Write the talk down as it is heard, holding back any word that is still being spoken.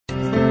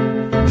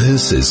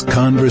This is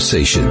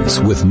Conversations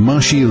with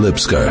Mashi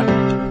Lipsker.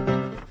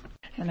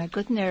 And a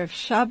good Erev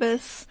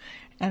Shabbos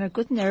and a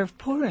good Erev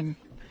Purim.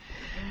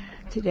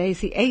 Today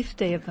is the 8th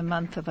day of the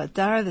month of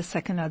Adar, the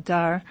second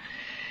Adar.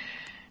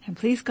 And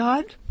please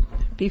God,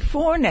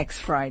 before next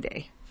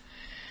Friday,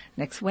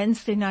 next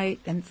Wednesday night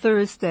and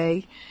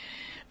Thursday,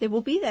 there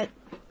will be that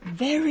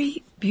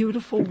very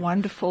beautiful,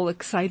 wonderful,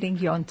 exciting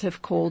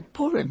yontif called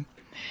Purim.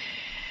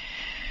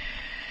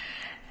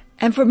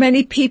 And for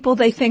many people,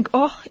 they think,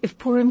 if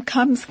Purim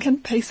comes, can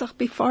Pesach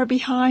be far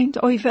behind?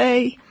 Oy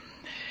vey.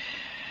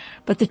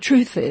 But the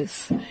truth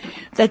is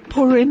that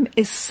Purim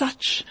is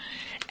such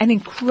an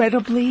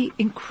incredibly,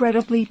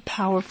 incredibly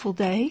powerful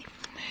day,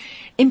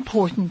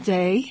 important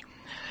day,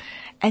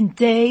 and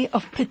day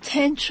of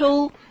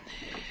potential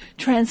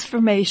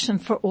transformation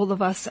for all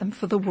of us and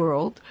for the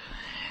world,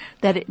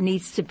 that it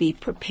needs to be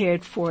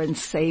prepared for and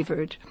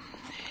savored.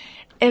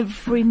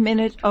 Every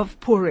minute of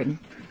Purim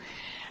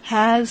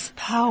has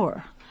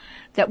power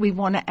that we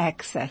want to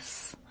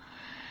access.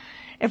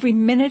 Every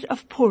minute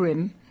of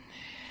Purim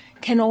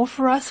can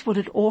offer us what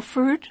it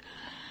offered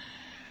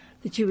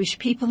the Jewish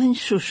people in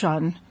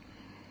Shushan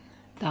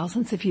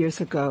thousands of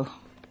years ago.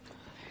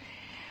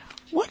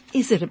 What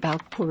is it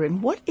about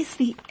Purim? What is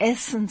the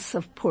essence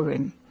of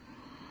Purim?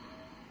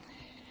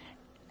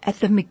 At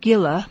the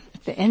Megillah,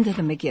 at the end of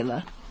the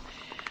Megillah,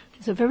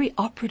 there's a very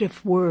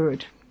operative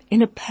word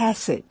in a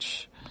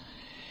passage.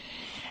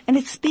 And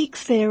it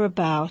speaks there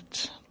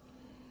about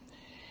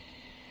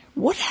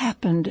what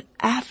happened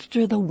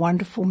after the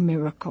wonderful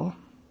miracle.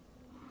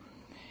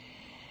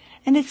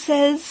 And it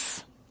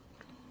says,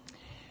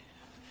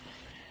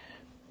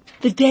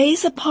 the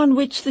days upon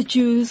which the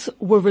Jews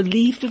were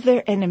relieved of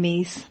their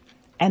enemies,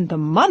 and the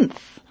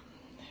month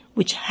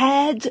which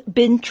had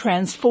been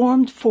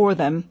transformed for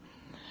them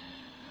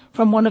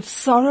from one of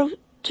sorrow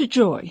to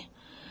joy,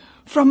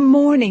 from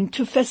mourning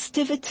to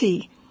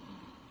festivity,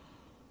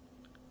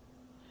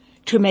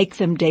 to make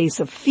them days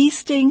of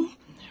feasting,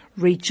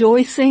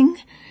 rejoicing,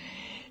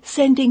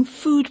 sending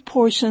food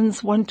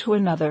portions one to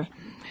another,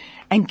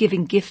 and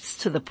giving gifts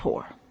to the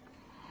poor.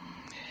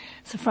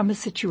 So from a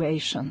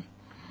situation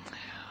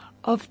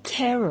of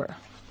terror,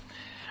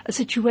 a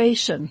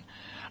situation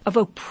of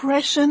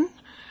oppression,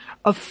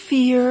 of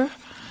fear,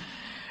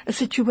 a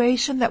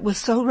situation that was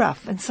so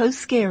rough and so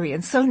scary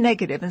and so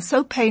negative and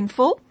so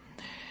painful,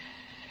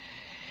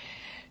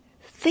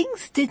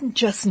 things didn't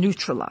just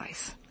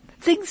neutralize.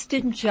 Things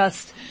didn't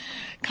just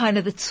the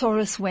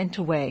tzoros went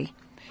away.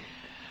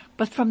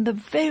 But from the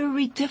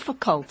very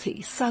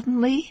difficulty,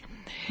 suddenly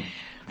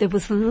there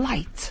was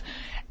light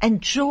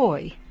and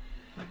joy.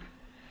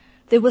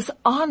 There was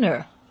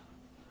honor.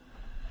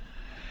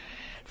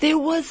 There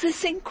was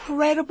this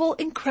incredible,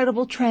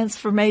 incredible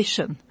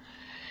transformation.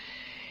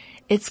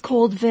 It's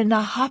called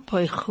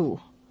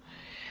v'nahapoichu.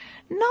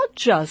 Not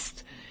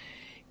just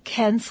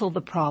cancel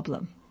the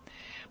problem,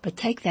 but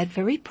take that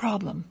very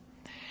problem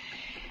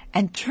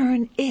and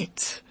turn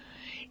it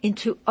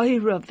into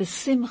oira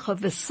v'simcha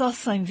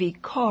v'sasaim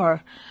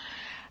v'kar.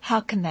 How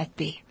can that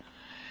be?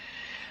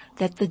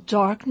 That the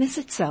darkness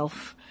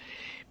itself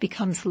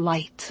becomes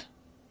light,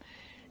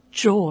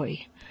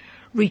 joy,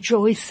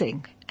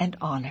 rejoicing, and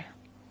honor.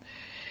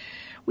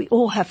 We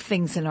all have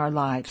things in our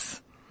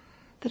lives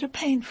that are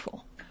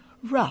painful,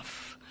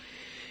 rough,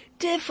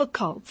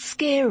 difficult,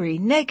 scary,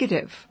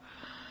 negative.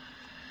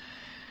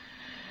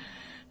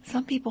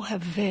 Some people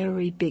have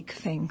very big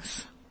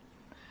things.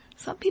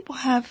 Some people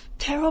have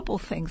terrible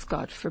things,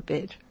 God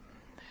forbid.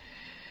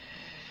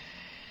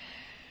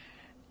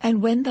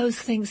 And when those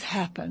things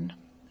happen,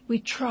 we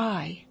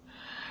try,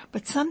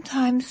 but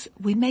sometimes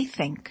we may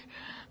think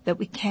that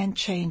we can't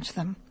change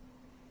them.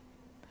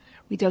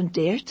 We don't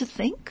dare to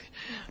think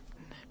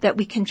that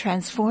we can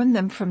transform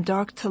them from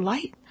dark to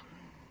light.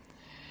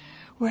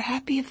 We're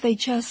happy if they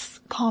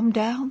just calm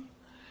down,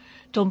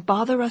 don't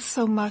bother us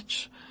so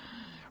much,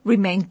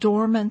 remain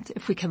dormant,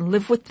 if we can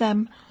live with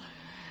them,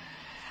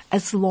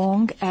 as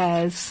long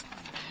as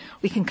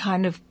we can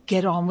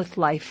get on with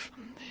life.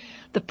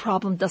 The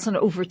problem doesn't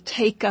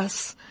overtake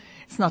us.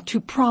 It's not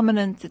too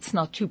prominent. It's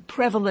not too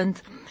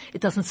prevalent. It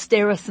doesn't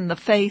stare us in the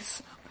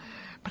face.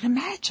 But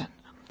imagine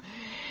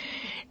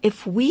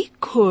if we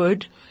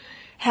could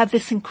have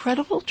this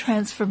incredible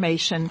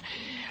transformation,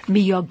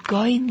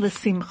 miyogain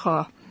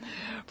l'simcha,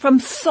 from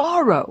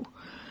sorrow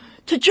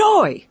to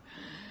joy,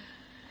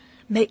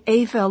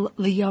 me'evel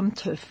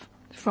liyamtiv,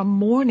 from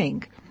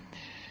mourning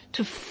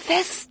to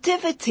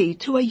festivity,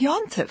 to a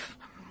yontif.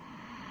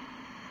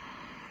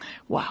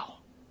 Wow.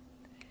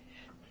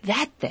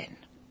 That then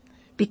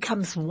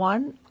becomes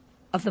one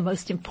of the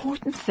most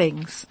important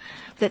things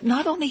that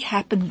not only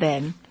happened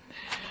then,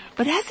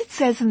 but as it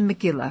says in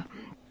Megillah,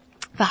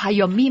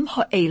 v'hayomim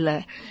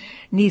ha'ele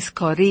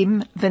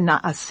nizkarim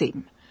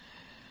v'na'asim.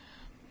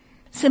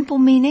 Simple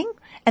meaning,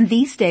 and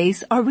these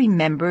days are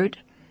remembered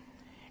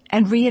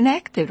and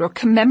reenacted or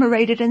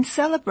commemorated and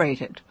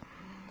celebrated.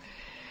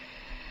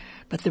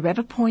 But the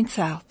Rebbe points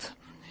out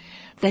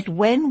that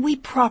when we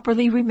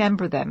properly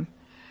remember them,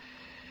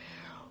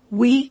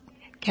 we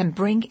can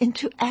bring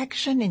into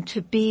action,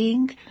 into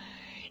being,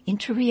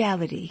 into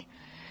reality,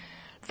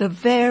 the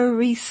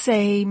very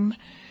same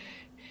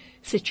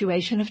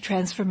situation of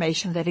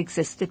transformation that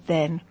existed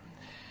then.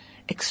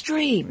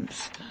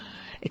 Extremes.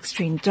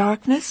 Extreme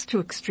darkness to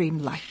extreme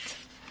light.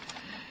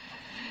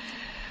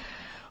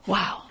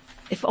 Wow.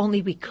 If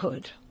only we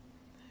could.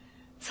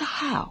 So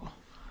how?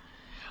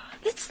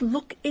 Let's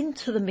look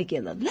into the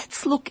Megillah.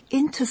 Let's look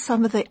into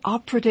some of the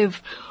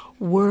operative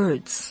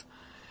words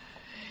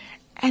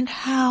and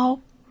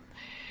how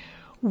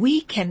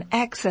we can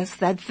access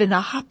that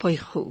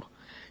v'nahapoichu,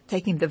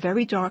 taking the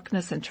very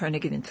darkness and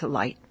turning it into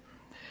light.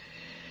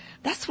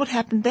 That's what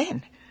happened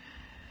then.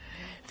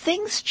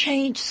 Things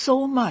changed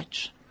so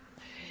much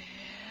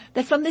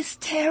that from this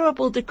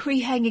terrible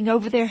decree hanging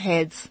over their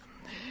heads,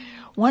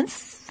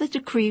 once the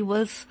decree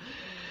was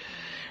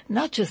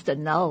not just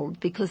annulled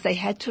because they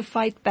had to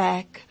fight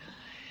back,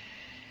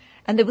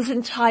 and there was an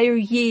entire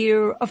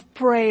year of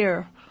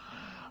prayer,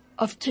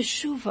 of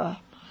teshuvah,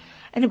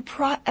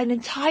 an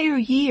entire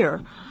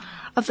year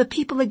of the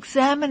people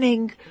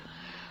examining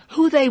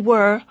who they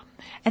were,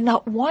 and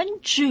not one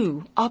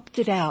Jew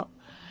opted out.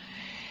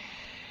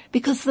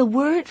 Because the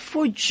word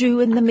for Jew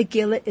in the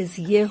Megillah is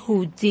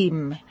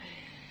Yehudim.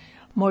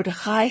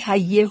 Mordechai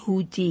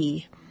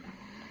ha-Yehudi.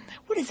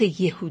 What is a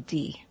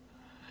Yehudi?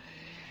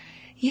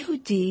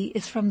 Yehudi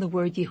is from the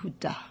word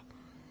Yehudah.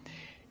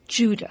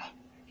 Judah.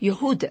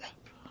 Yehudah.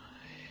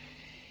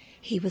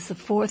 He was the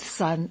fourth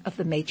son of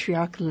the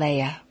matriarch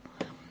Leah.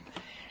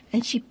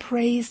 And she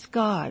praised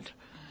God.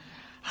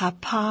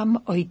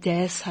 Hapam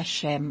oides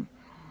Hashem.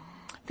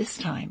 This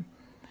time,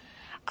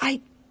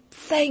 I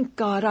thank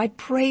God. I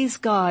praise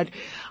God.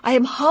 I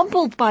am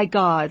humbled by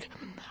God.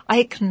 I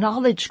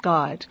acknowledge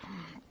God.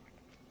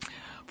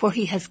 For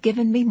he has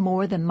given me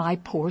more than my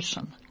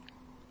portion.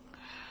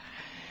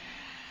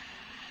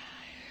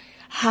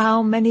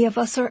 How many of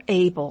us are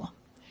able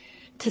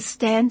to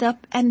stand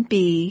up and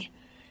be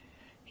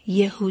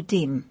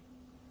Yehudim?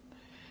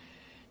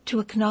 To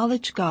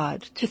acknowledge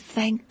God, to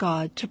thank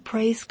God, to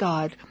praise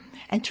God,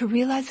 and to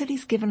realize that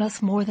he's given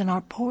us more than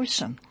our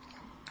portion.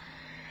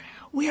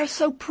 We are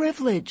so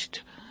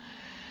privileged.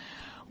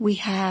 We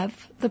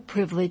have the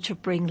privilege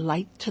of bringing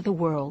light to the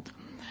world,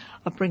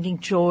 of bringing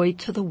joy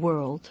to the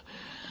world.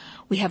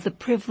 We have the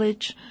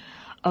privilege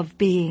of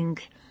being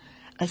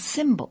a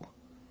symbol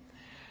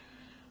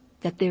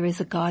that there is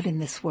a God in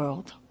this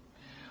world.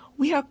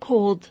 We are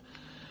called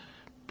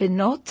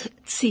Benot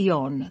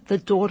Zion, the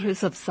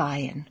daughters of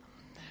Zion.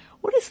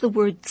 What is the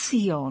word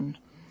Zion?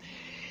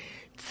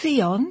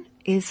 Zion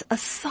is a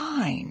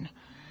sign.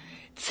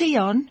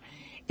 Zion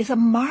is a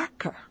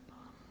marker.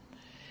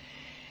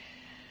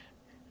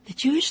 The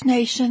Jewish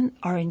nation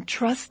are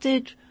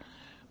entrusted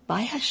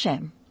by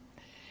Hashem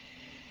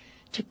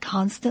to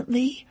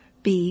constantly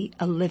be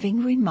a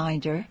living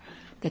reminder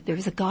that there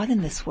is a God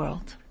in this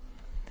world.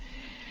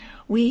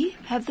 We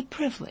have the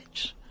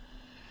privilege,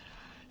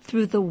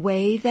 through the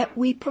way that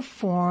we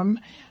perform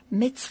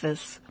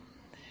mitzvahs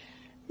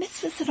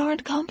that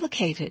aren't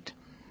complicated.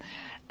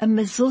 A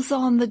mezuzah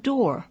on the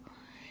door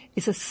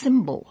is a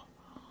symbol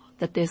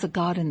that there's a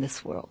God in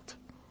this world.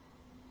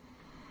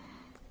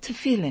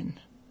 Tefillin,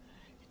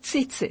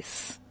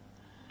 tzitzis,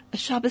 a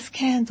Shabbos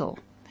candle.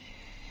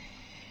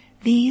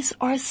 These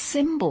are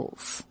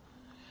symbols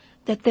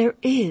that there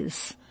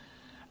is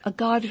a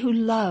God who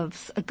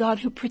loves, a God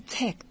who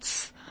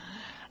protects,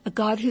 a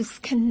God who's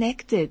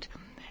connected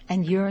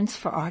and yearns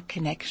for our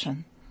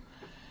connection.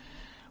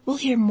 We'll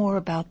hear more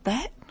about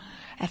that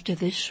after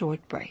this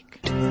short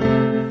break.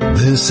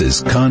 This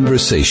is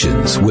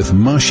Conversations with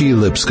Mashi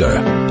Lipsker.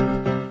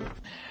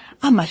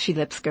 I'm Mashi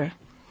Lipsker.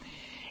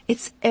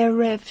 It's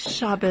Erev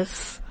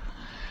Shabbos,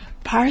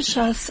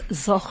 Parshas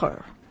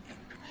Zohar.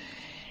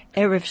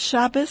 Erev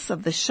Shabbos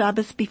of the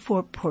Shabbos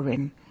before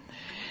Purim.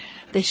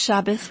 The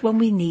Shabbos when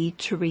we need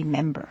to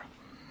remember.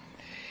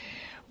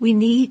 We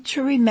need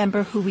to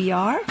remember who we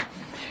are.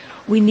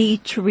 We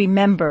need to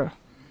remember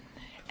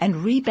and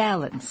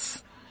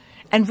rebalance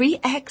and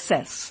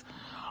re-access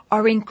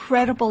our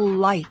incredible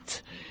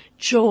light,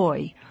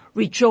 joy,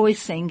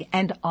 rejoicing,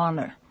 and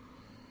honor.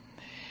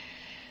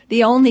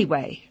 The only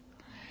way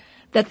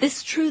that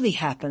this truly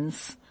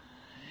happens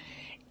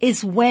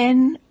is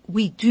when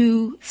we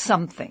do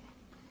something.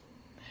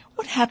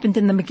 What happened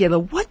in the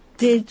Megillah? What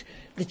did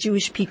the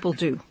Jewish people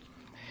do?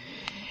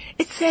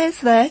 It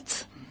says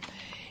that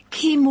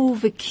Kimu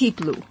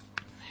v'kiblu,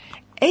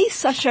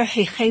 eis asher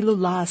heichelu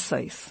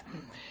la'asos.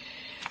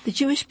 The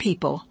Jewish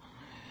people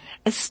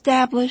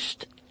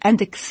established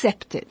and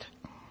accepted.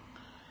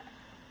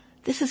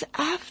 This is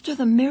after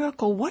the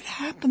miracle. What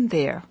happened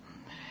there?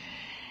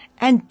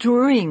 And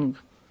during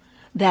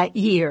that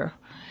year,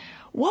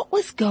 what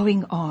was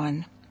going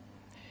on?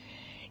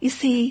 You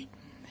see,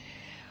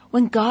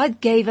 when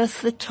God gave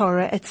us the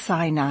Torah at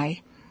Sinai,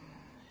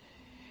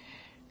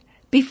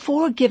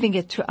 before giving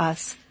it to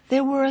us,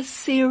 there were a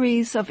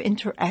series of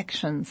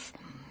interactions.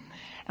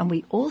 And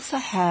we also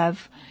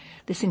have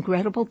this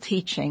incredible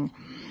teaching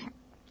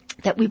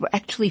that we were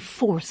actually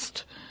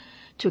forced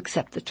to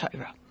accept the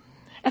Torah.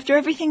 After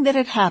everything that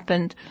had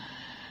happened,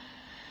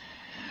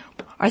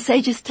 our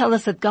sages tell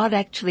us that God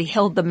actually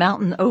held the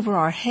mountain over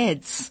our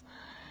heads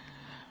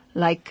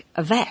like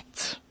a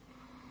vat,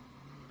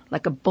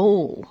 like a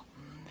bowl.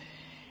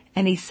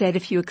 And he said,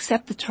 if you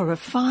accept the Torah,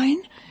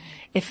 fine.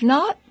 If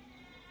not,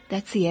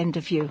 that's the end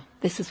of you.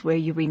 This is where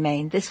you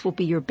remain. This will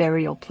be your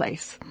burial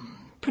place.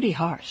 Pretty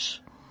harsh.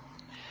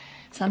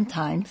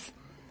 Sometimes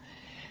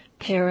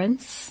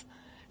parents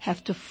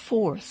have to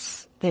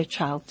force their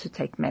child to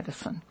take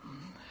medicine.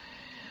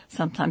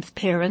 Sometimes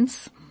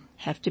parents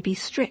have to be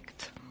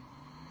strict.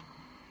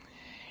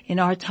 In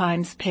our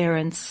times,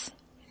 parents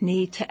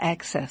need to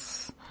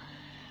access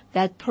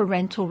that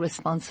parental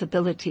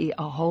responsibility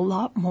a whole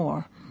lot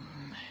more.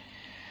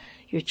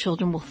 Your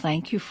children will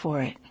thank you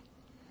for it.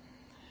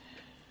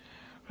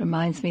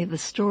 Reminds me of the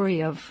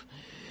story of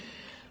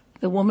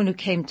the woman who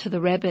came to the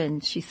Rebbe,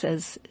 and she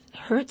says it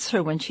hurts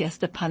her when she has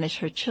to punish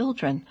her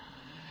children.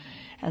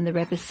 And the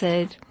Rebbe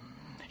said,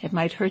 it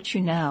might hurt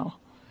you now,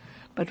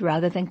 but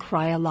rather than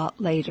cry a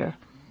lot later,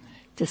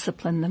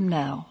 discipline them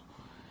now.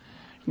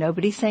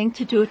 Nobody's saying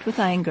to do it with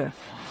anger.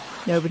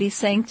 Nobody's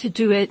saying to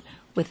do it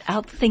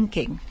without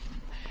thinking.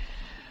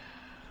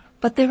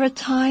 But there are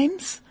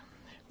times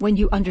when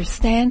you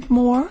understand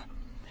more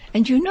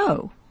and you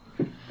know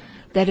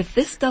that if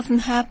this doesn't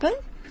happen,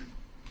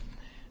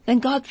 then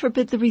God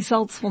forbid the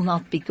results will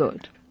not be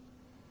good.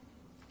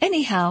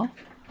 Anyhow,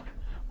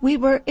 we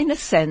were in a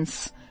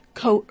sense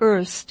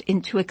coerced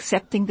into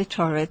accepting the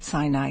Torah at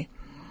Sinai.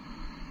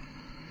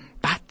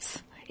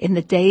 But in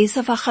the days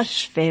of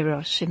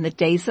Achashverosh, in the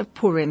days of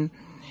Purim,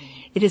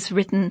 it is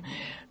written,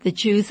 the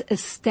Jews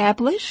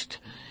established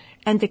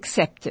and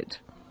accepted.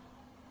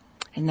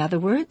 In other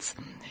words,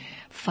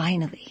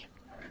 finally,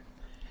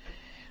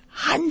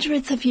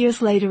 hundreds of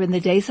years later, in the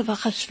days of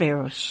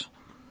Achashverosh,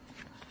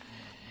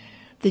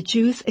 the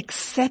Jews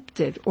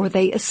accepted, or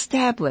they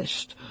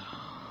established,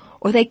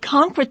 or they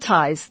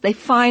concretized, they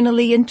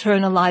finally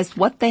internalized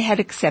what they had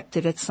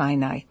accepted at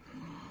Sinai.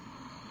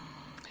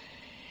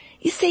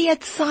 You see,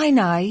 at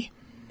Sinai,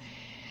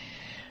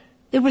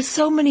 there were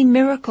so many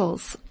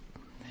miracles,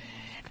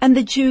 and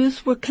the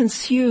Jews were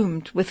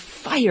consumed with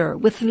fire,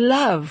 with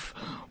love,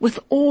 with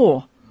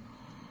awe.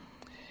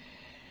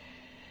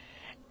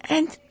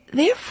 And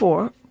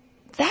therefore,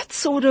 that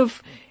sort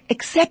of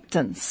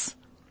acceptance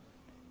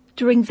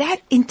during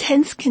that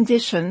intense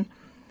condition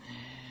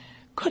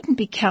couldn't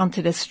be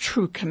counted as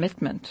true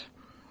commitment.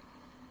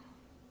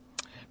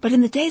 But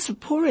in the days of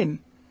Purim,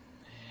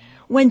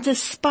 when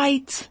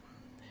despite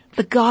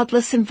the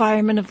godless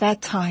environment of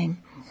that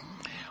time,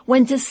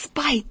 when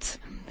despite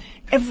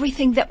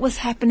everything that was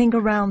happening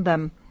around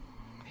them,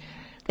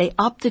 they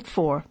opted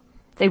for,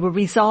 they were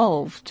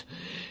resolved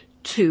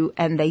to,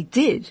 and they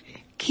did,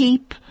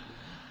 keep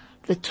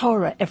the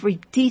Torah. Every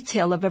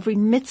detail of every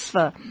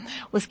mitzvah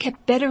was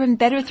kept better and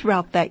better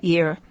throughout that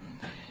year.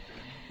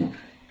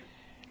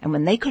 And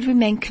when they could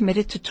remain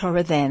committed to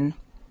Torah then,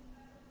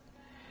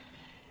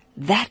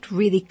 that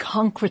really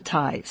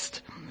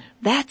concretized.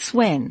 That's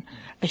when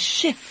a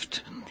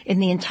shift in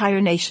the entire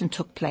nation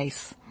took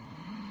place.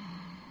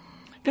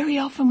 Very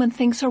often when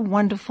things are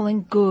wonderful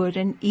and good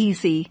and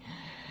easy,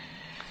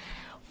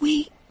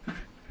 we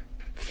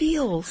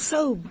feel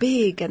so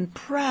big and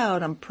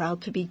proud. I'm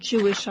proud to be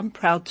Jewish. I'm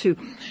proud to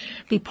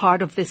be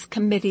part of this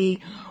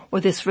committee or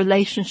this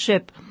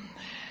relationship.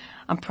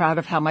 I'm proud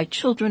of how my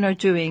children are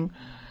doing.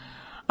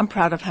 I'm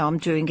proud of how I'm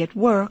doing at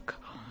work.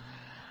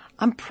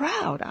 I'm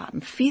proud. I'm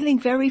feeling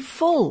very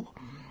full.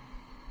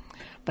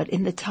 But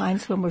in the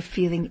times when we're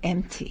feeling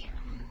empty,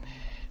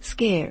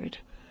 scared,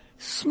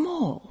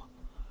 small,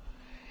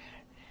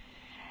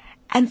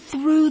 and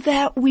through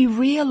that we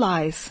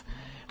realize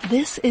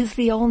this is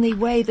the only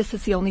way, this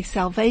is the only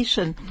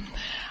salvation.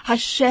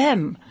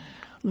 Hashem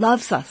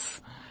loves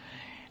us,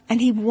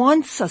 and He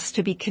wants us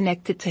to be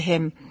connected to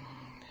Him.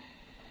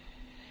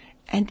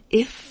 And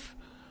if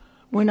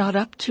we're not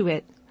up to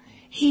it,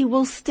 He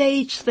will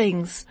stage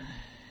things,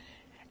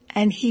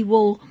 and He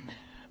will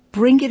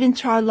bring it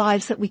into our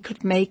lives that we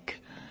could make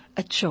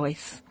a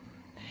choice.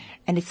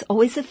 And it's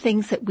always the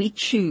things that we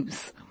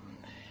choose,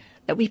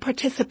 that we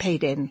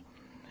participate in,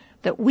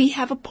 that we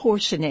have a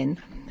portion in,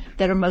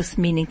 that are most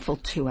meaningful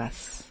to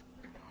us.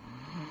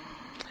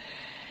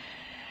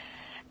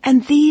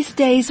 And these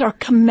days are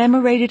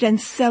commemorated and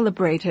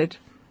celebrated.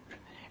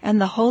 And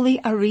the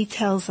Holy Ari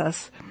tells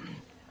us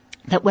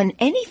that when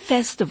any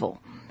festival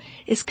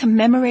is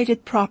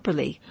commemorated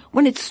properly,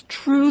 when it's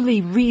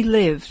truly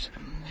relived,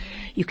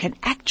 you can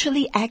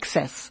actually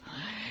access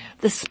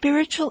the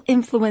spiritual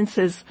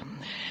influences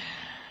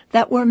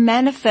that were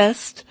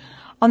manifest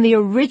on the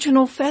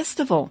original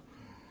festival.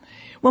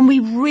 When we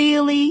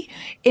really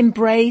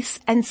embrace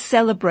and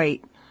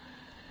celebrate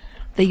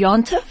the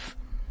Yontif,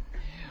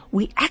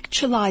 we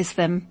actualize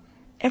them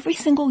every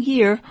single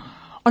year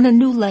on a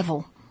new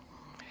level.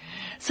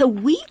 So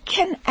we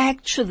can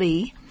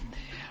actually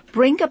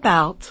bring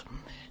about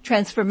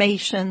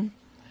transformation,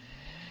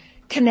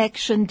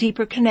 connection,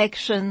 deeper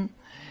connection.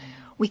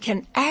 We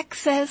can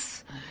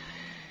access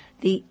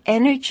the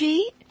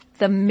energy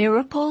the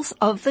miracles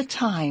of the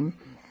time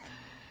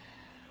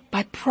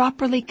by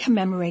properly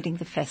commemorating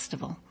the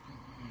festival.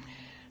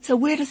 So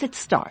where does it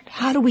start?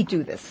 How do we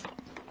do this?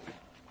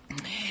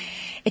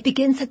 It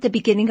begins at the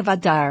beginning of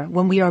Adar,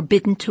 when we are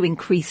bidden to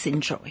increase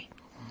in joy.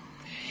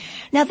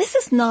 Now, this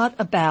is not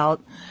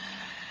about,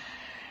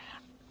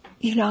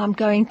 I'm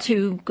going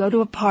to go to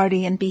a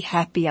party and be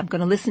happy. I'm going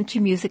to listen to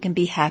music and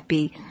be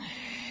happy.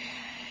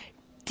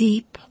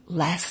 Deep,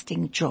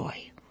 lasting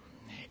joy.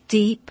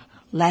 Deep,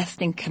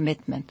 lasting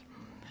commitment.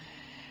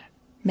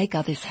 Make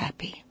others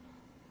happy.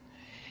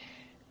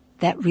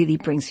 That really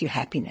brings you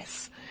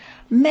happiness.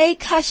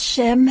 Make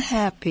Hashem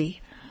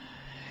happy.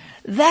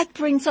 That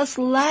brings us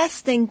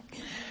lasting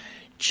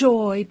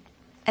joy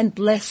and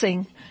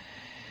blessing.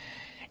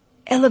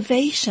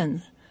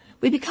 Elevation.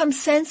 We become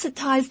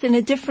sensitized in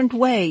a different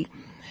way.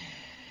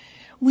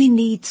 We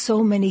need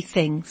so many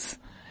things,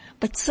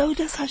 but so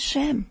does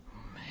Hashem.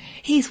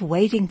 He's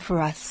waiting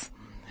for us.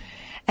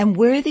 And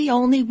we're the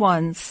only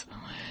ones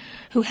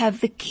who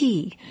have the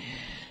key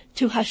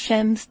to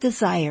Hashem's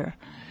desire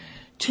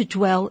to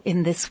dwell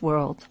in this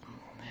world.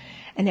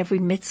 And every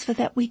mitzvah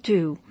that we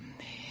do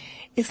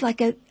is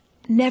like a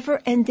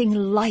never-ending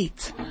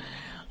light,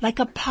 like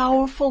a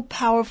powerful,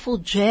 powerful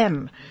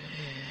gem.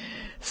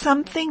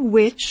 Something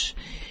which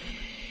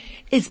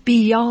is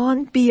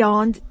beyond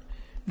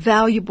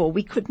valuable.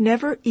 We could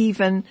never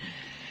even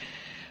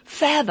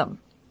fathom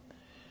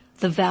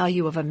the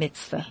value of a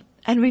mitzvah.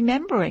 And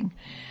remembering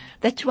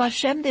that to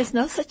Hashem there's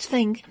no such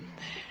thing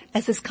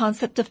as this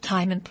concept of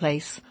time and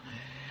place.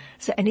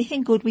 So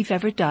anything good we've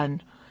ever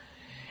done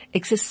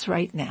exists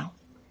right now.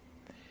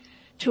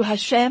 To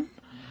Hashem,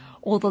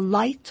 all the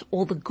light,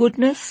 all the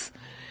goodness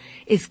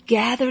is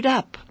gathered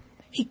up.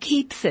 He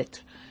keeps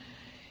it.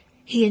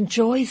 He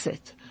enjoys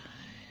it.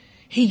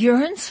 He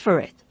yearns for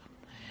it.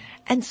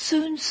 And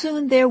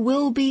soon there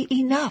will be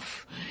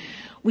enough.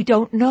 We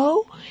don't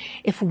know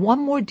if one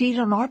more deed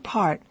on our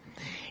part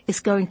is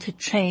going to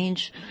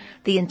change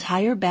the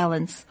entire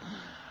balance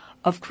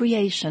of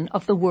creation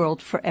of the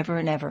world forever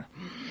and ever.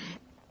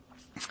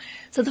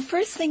 So the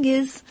first thing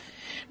is,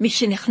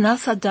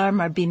 Mishenichnas Adar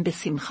Marbim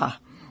B'Simcha.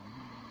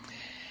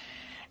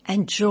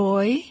 And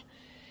joy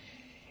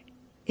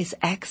is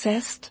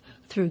accessed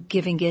through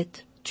giving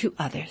it to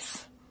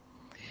others.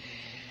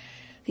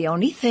 The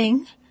only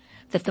thing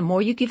that the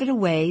more you give it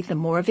away, the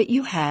more of it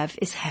you have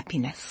is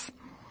happiness.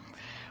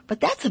 But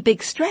that's a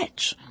big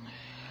stretch.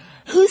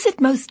 Who's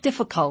it most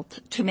difficult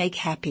to make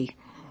happy?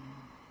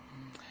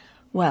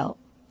 Well,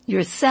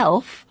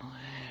 yourself,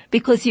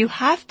 because you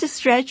have to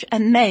stretch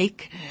and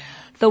make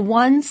the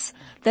ones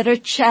that are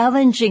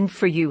challenging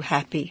for you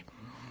happy.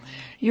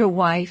 Your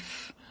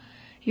wife,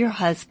 your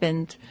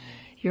husband,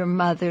 your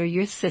mother,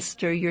 your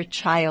sister, your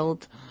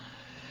child.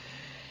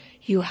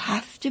 You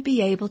have to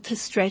be able to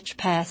stretch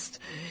past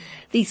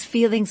these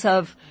feelings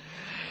of,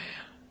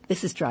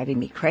 this is driving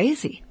me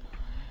crazy.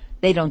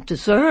 They don't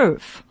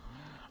deserve.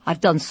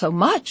 I've done so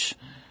much.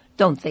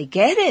 Don't they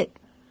get it?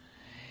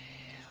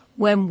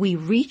 When we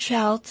reach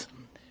out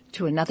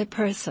to another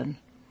person,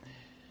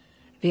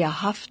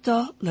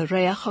 V'ahavta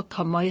l'reacha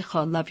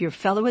kamoicha, love your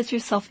fellow as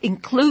yourself,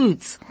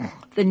 includes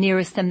the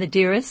nearest and the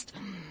dearest.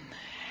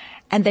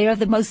 And they are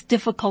the most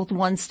difficult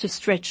ones to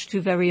stretch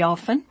to very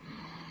often.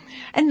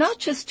 And not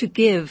just to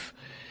give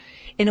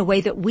in a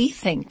way that we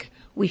think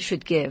we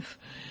should give,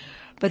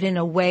 but in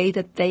a way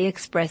that they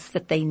express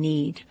that they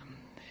need,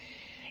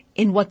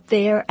 in what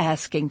they're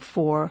asking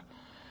for,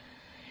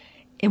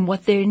 in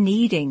what they're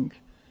needing.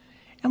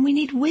 And we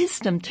need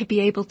wisdom to be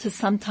able to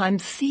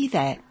sometimes see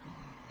that.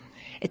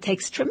 It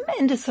takes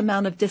tremendous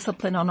amount of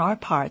discipline on our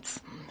parts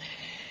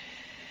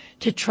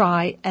to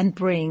try and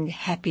bring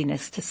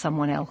happiness to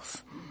someone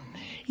else.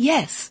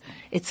 Yes,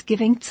 it's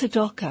giving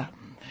tzedakah,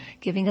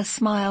 giving a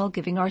smile,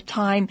 giving our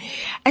time,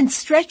 and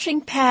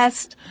stretching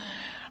past,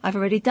 I've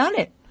already done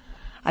it.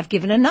 I've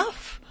given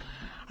enough.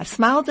 I've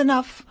smiled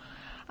enough.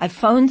 I've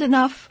phoned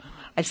enough.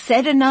 I've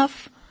said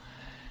enough.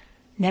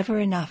 Never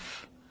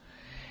enough.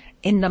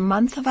 In the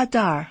month of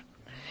Adar,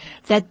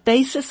 that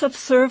basis of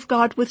serve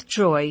God with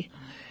joy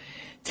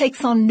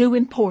takes on new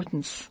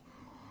importance.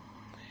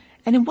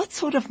 And in what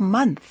sort of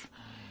month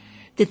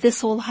did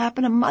this all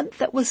happen? A month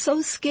that was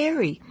so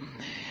scary.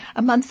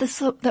 A month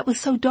that was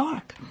so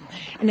dark.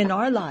 And in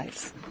our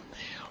lives,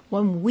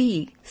 when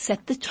we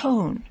set the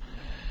tone,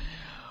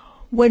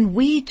 when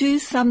we do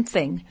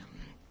something,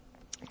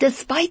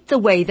 despite the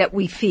way that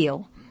we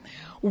feel,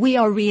 we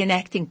are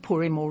reenacting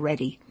Purim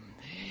already.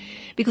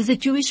 Because the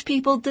Jewish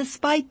people,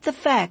 despite the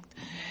fact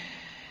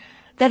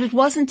that it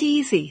wasn't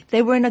easy,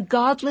 they were in a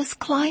godless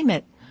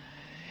climate.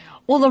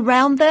 All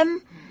around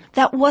them,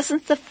 that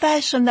wasn't the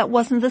fashion, that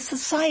wasn't the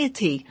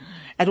society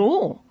at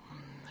all.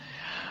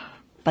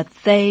 But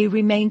they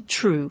remained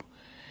true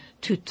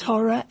to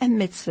Torah and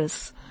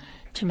mitzvahs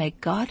to make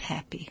God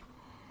happy.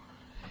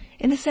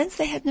 In a sense,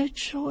 they had no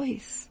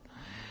choice.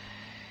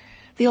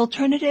 The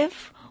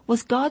alternative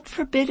was, God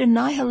forbid,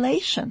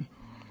 annihilation.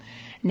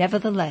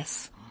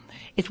 Nevertheless,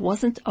 it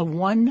wasn't a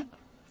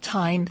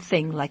one-time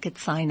thing like at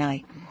Sinai.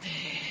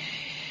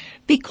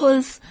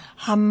 Because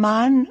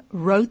Haman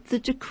wrote the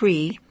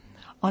decree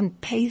on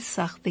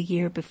Pesach the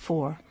year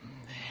before.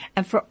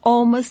 And for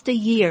almost a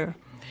year,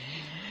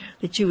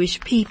 the Jewish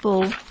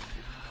people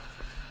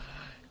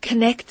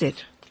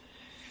connected.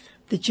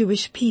 The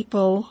Jewish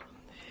people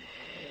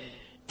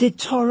did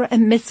Torah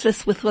and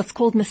mitzvahs with what's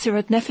called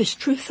Mesirat Nefesh,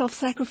 true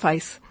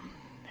self-sacrifice.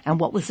 And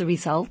what was the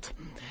result?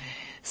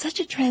 Such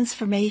a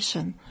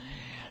transformation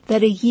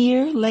that a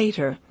year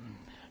later,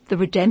 the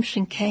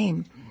redemption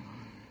came.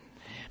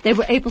 They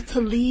were able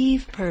to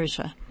leave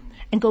Persia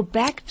and go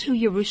back to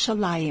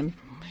Yerushalayim,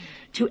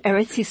 to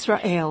Eretz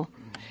Yisrael.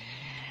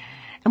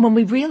 And when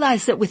we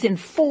realized that within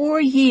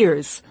 4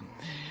 years,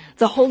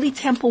 the Holy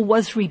Temple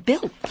was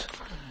rebuilt,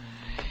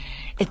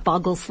 it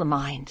boggles the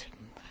mind.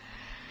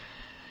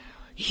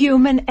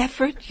 Human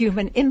effort,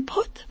 human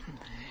input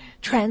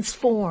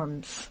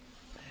transforms.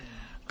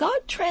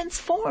 God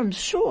transforms,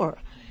 sure.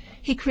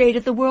 He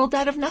created the world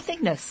out of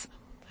nothingness.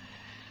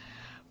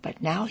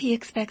 But now he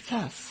expects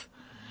us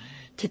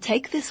to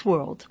take this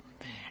world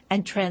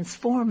and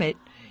transform it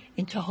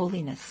into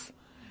holiness.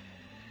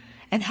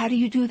 And how do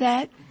you do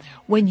that?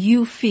 When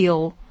you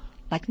feel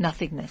like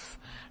nothingness.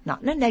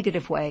 Not in a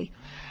negative way,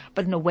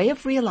 but in a way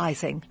of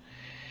realizing,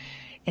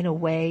 in a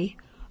way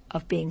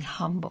of being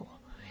humble,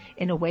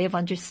 in a way of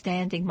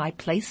understanding my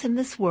place in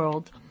this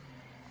world.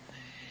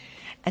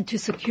 And to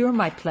secure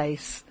my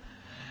place,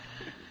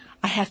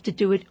 I have to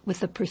do it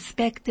with the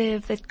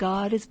perspective that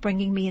God is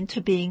bringing me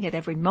into being at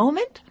every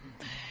moment.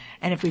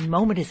 And every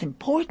moment is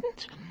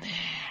important.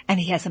 And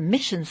he has a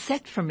mission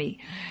set for me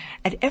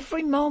at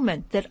every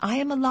moment that I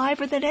am alive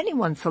or that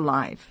anyone's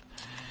alive.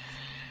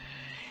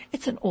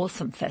 It's an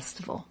awesome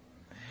festival.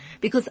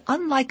 Because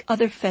unlike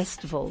other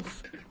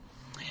festivals,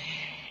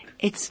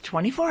 it's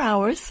 24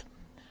 hours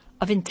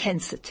of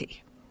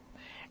intensity.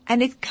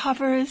 And it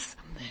covers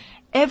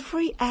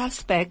every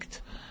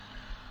aspect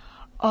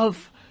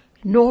of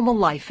normal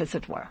life, as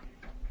it were.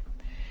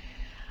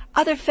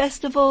 Other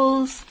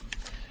festivals,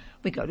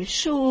 we go to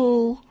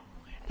shul,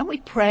 and we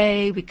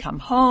pray, we come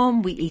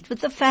home, we eat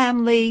with the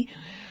family,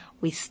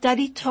 we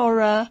study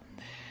Torah,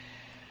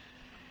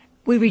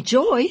 we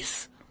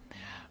rejoice,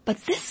 but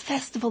this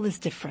festival is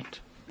different.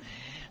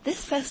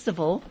 This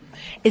festival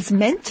is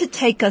meant to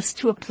take us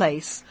to a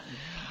place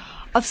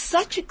of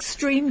such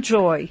extreme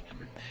joy.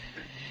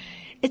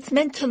 It's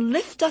meant to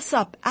lift us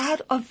up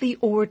out of the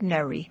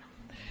ordinary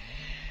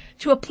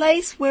to a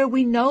place where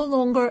we no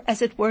longer,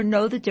 as it were,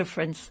 know the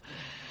difference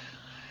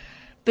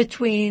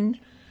between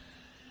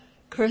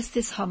cursed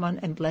is Haman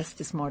and blessed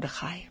is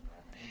Mordechai.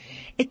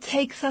 It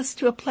takes us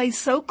to a place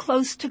so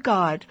close to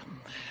God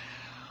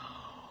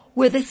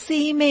where the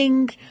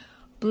seeming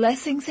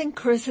blessings and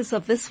curses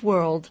of this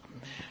world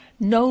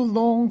no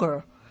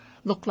longer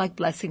look like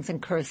blessings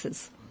and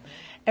curses.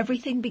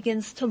 Everything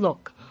begins to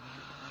look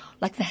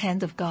like the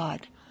hand of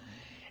God.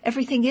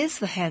 Everything is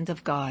the hand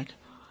of God.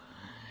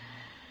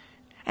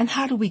 And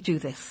how do we do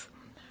this?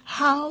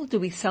 How do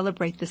we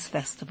celebrate this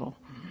festival?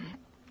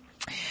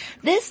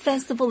 This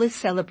festival is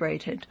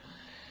celebrated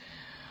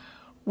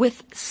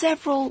with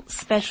several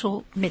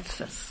special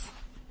mitzvahs.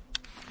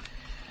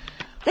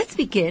 Let's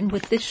begin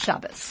with this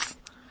Shabbos.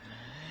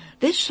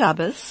 This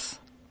Shabbos,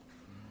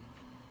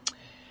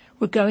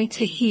 we're going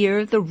to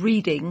hear the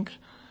reading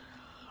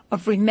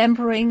of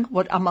remembering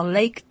what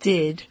Amalek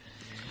did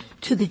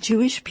to the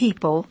Jewish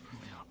people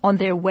on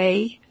their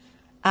way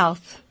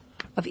out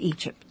of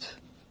Egypt.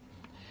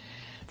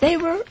 They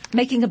were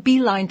making a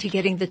beeline to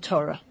getting the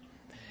Torah.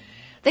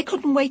 They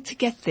couldn't wait to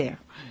get there.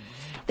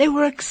 They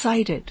were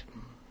excited.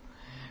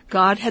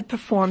 God had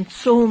performed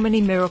so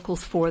many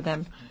miracles for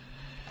them.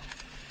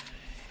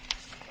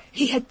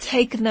 He had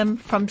taken them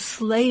from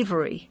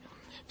slavery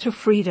to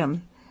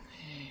freedom.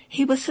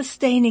 He was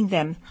sustaining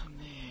them,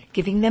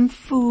 giving them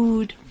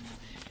food,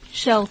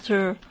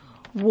 shelter,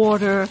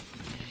 water.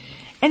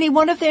 Any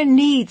one of their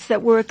needs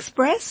that were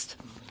expressed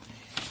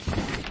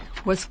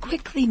was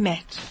quickly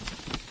met.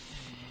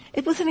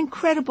 It was an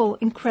incredible,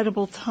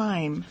 incredible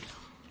time.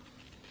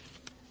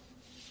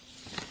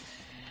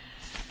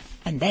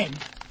 And then,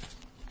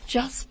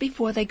 just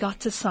before they got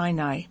to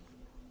Sinai,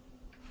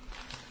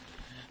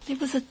 there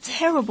was a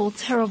terrible,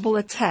 terrible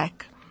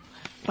attack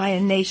by a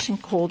nation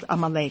called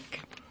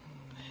Amalek.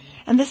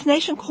 And this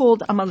nation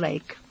called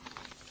Amalek,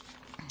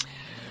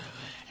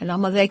 and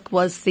Amalek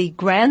was the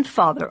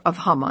grandfather of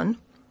Haman.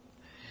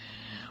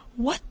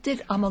 What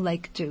did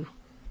Amalek do?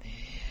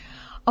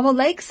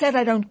 Amalek said,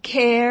 I don't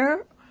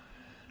care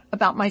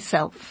about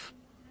myself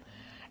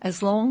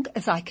as long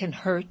as I can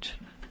hurt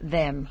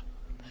them.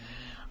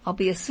 I'll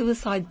be a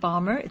suicide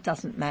bomber. It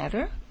doesn't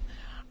matter.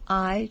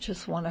 I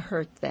just want to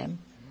hurt them.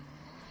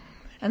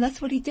 And that's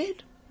what he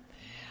did.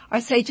 Our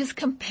sages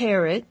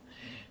compare it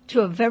to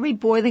a very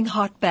boiling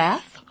hot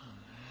bath,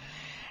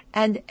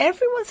 and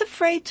everyone's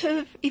afraid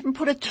to even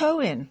put a toe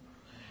in.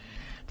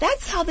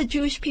 That's how the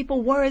Jewish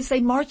people were as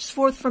they marched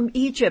forth from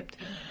Egypt.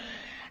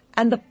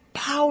 And the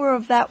power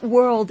of that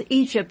world,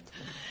 Egypt,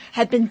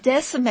 had been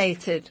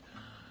decimated.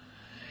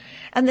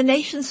 And the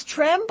nations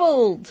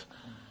trembled.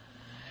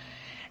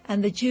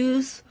 And the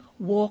Jews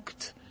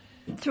walked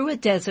through a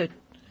desert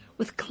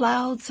with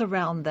clouds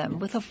around them,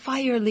 with a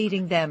fire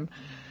leading them,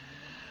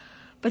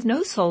 but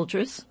no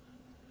soldiers,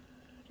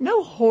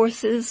 no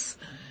horses,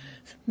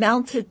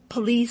 mounted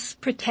police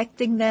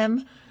protecting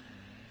them,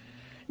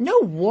 no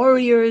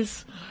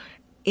warriors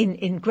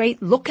in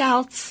great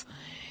lookouts.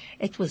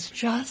 It was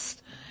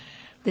just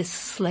this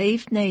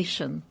slave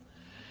nation,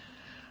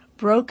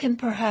 broken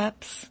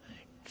perhaps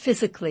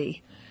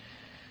physically,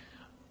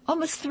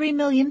 almost 3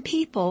 million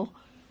people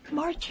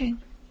marching.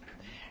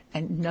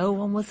 And no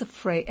one was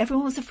afraid.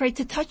 Everyone was afraid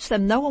to touch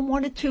them. No one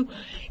wanted to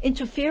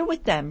interfere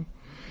with them.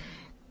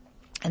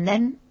 And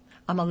then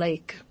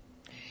Amalek,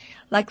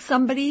 like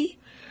somebody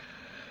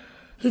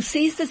who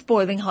sees this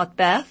boiling hot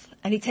bath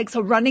and he takes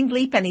a running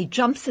leap and he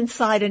jumps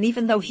inside, and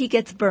even though he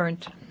gets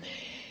burnt,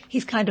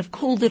 he's kind of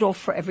cooled it off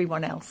for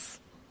everyone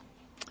else.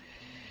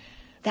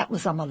 That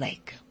was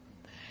Amalek.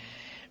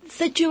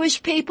 The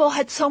Jewish people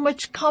had so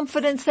much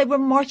confidence. They were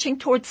marching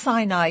towards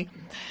Sinai.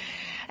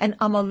 And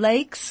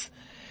Amalek's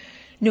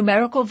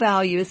numerical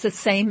value is the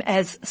same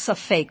as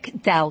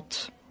safek,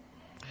 doubt.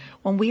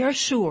 When we are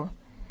sure,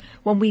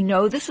 when we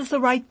know this is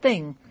the right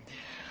thing,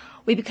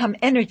 we become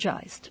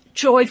energized,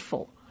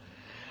 joyful.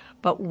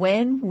 But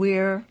when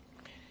we're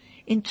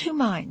in two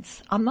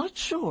minds, I'm not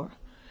sure,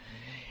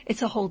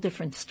 it's a whole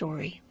different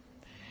story.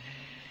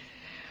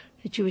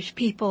 The Jewish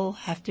people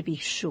have to be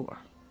sure.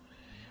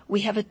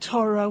 We have a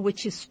Torah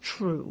which is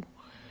true.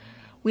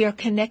 We are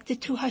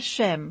connected to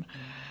Hashem,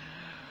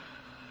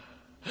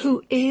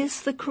 who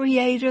is the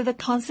creator, the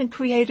constant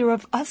creator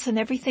of us and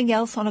everything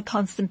else on a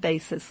constant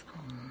basis.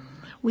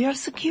 We are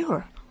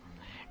secure.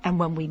 And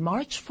when we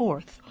march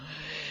forth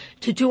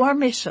to do our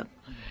mission,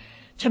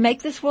 to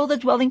make this world a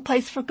dwelling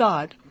place for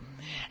God,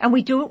 and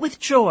we do it with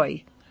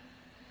joy,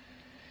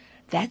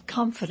 that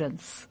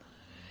confidence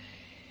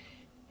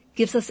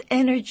gives us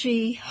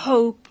energy,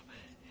 hope,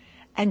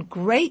 and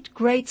great,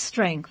 great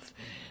strength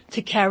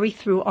to carry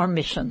through our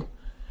mission.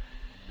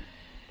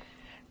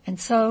 And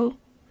so,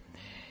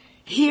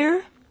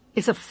 here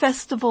is a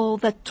festival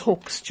that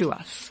talks to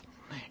us.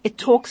 It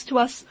talks to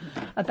us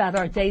about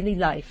our daily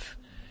life.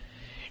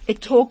 It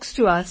talks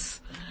to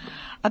us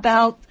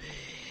about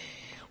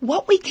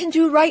what we can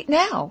do right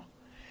now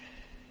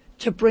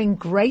to bring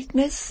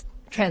greatness,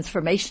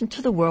 transformation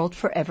to the world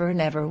forever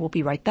and ever. We'll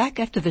be right back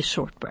after this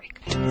short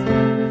break.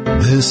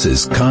 This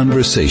is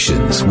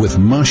Conversations with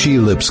Mashi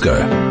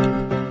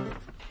Lipskar.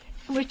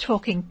 We're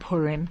talking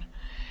Purim,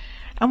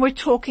 and we're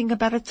talking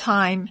about a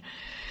time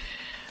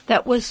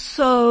that was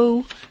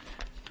so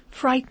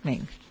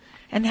frightening,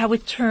 and how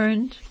it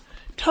turned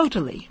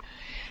totally,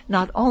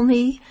 not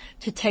only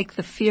to take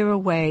the fear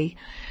away,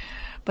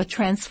 but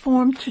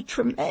transformed to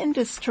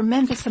tremendous,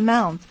 tremendous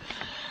amount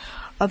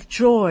of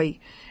joy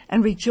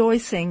and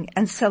rejoicing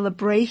and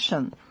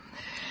celebration,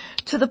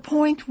 to the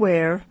point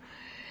where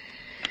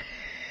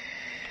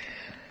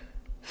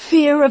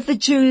fear of the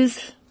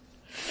Jews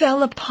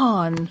fell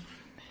upon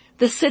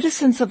the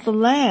citizens of the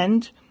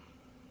land.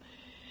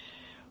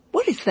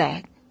 What is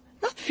that?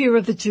 Not fear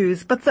of the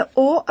Jews, but the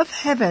awe of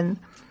heaven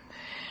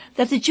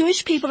that the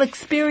Jewish people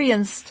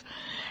experienced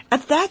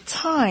at that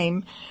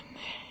time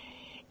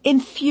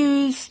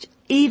infused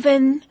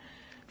even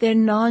their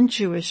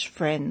non-Jewish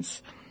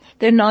friends,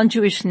 their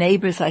non-Jewish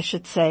neighbors, I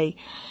should say,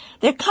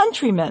 their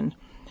countrymen,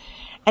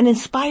 and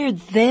inspired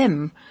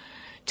them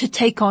to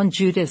take on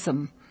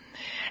Judaism.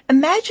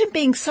 Imagine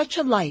being such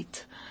a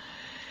light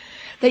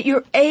that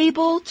you're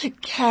able to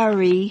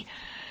carry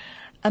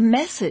a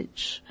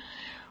message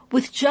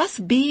with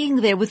just being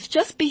there, with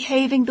just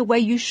behaving the way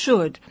you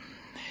should,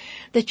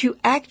 that you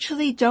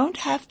actually don't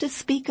have to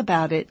speak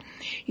about it.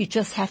 You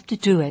just have to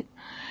do it.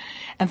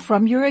 And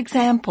from your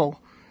example,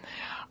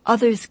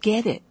 others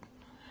get it.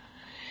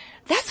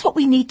 That's what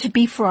we need to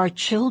be for our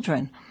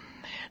children.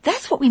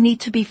 That's what we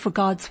need to be for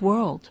God's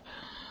world.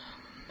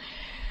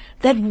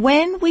 That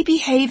when we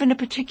behave in a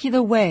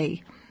particular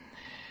way,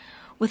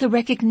 with a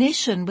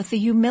recognition, with the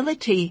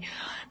humility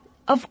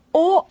of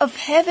awe of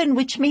heaven,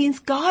 which means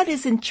God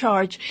is in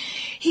charge.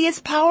 He is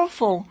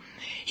powerful.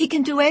 He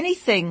can do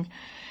anything.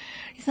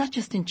 He's not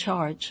just in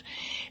charge.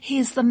 He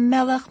is the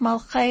Melech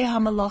Malchei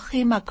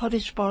HaMelachim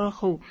HaKadosh Baruch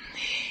Hu.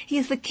 He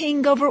is the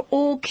King over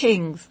all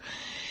kings.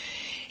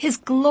 His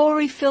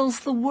glory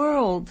fills the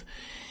world.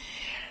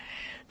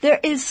 There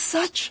is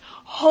such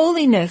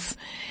holiness,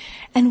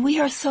 and we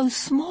are so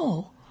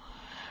small.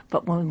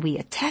 But when we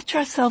attach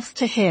ourselves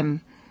to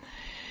Him,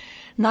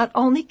 not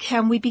only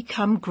can we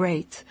become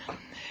great,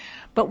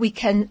 but we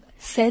can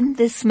send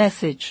this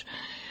message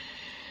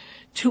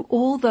to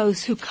all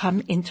those who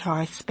come into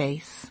our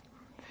space.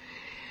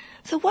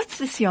 So what's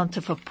this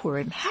Yontif of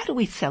Purim? How do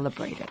we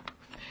celebrate it?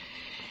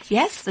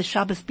 Yes, the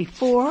Shabbos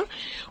before,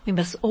 we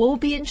must all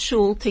be in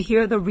shul to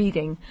hear the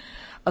reading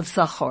of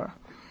Zachor.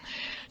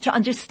 To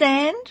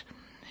understand,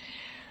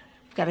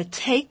 we've got to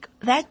take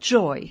that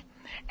joy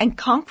and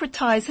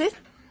concretize it.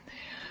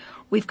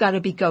 We've got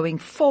to be going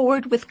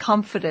forward with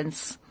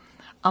confidence.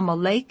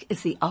 Amalek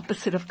is the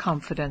opposite of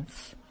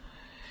confidence.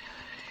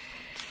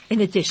 In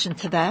addition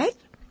to that,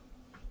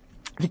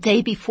 the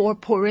day before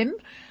Purim,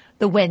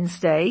 the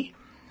Wednesday,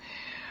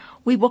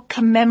 we will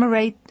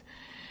commemorate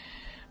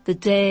the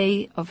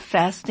day of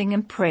fasting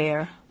and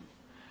prayer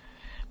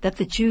that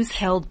the Jews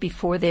held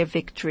before their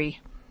victory.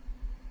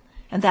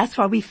 And that's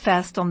why we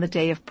fast on the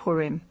day of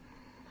Purim.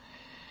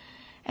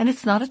 And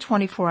it's not a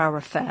 24-hour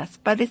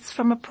fast, but it's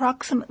from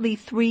approximately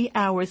 3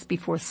 hours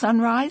before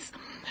sunrise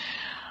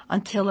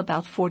until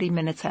about 40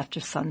 minutes after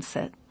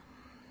sunset.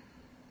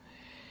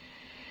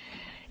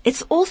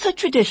 It's also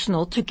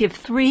traditional to give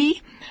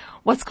 3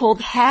 what's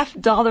called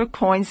half-dollar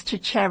coins to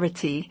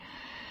charity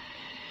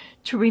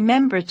to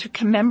remember to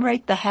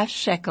commemorate the half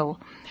shekel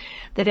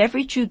that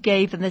every Jew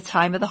gave in the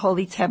time of the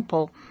Holy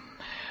Temple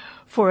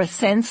for a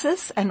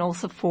census and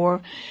also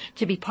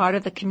to be part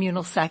of the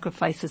communal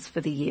sacrifices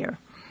for the year.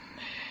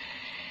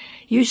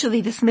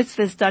 Usually this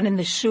mitzvah is done in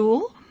the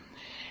shul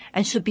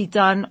and should be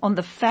done on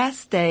the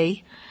fast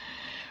day,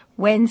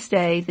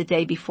 Wednesday, the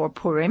day before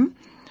Purim,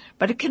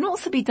 but it can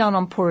also be done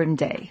on Purim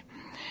day.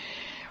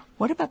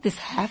 What about this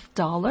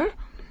 $50?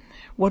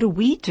 What do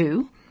we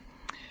do?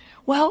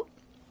 Well,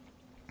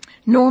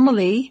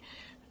 normally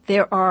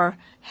there are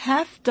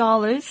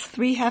 $50,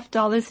 3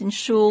 $50 in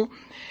shul,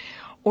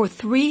 or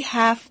 3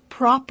 half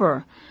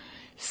proper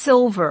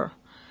silver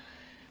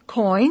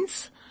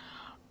coins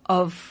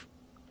of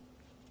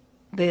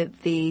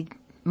the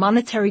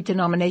monetary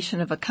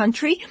denomination of a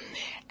country,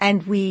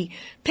 and we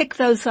pick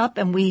those up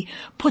and we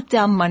put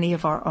down money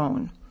of our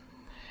own.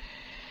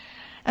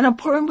 And on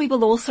Purim we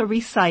will also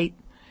recite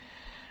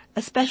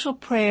a special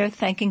prayer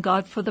thanking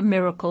God for the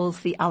miracles,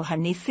 the Al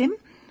Hanisim.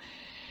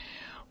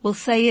 We'll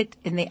say it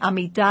in the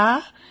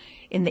Amidah,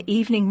 in the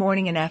evening,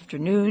 morning, and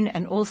afternoon,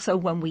 and also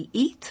when we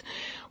eat,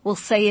 we'll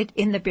say it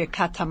in the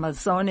Birkat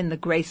HaMazon, in the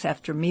grace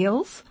after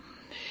meals.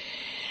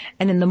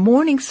 And in the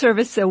morning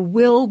service, there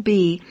will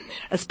be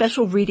a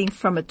special reading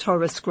from a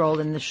Torah scroll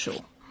in the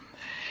shul.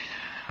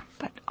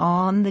 But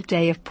on the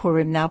day of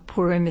Purim, now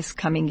Purim is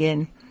coming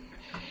in,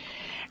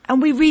 and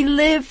we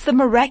relive the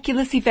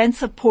miraculous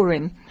events of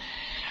Purim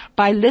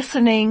by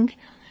listening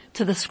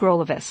to the scroll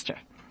of Esther,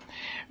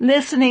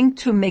 listening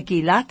to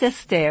Megillat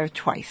Esther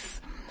twice,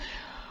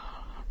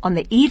 on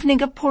the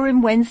evening of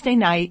Purim, Wednesday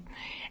night,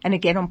 and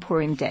again on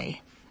Purim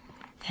day.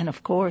 And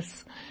of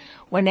course,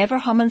 whenever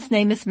Haman's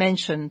name is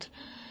mentioned,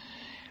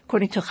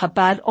 according to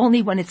Chabad,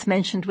 only when it's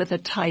mentioned with a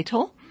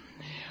title,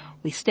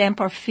 we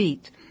stamp our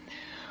feet,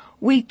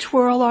 we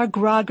twirl our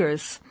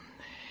groggers,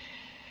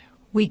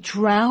 we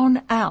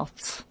drown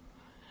out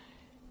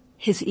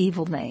his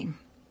evil name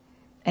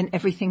and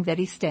everything that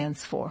he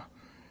stands for.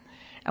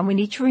 And we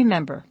need to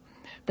remember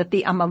that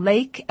the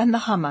Amalek and the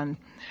Haman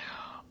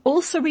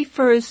also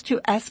refers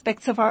to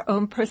aspects of our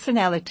own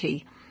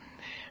personality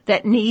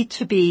that need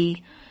to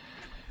be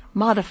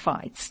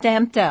modified,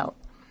 stamped out,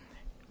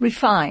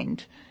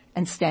 refined,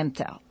 and stamped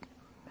out.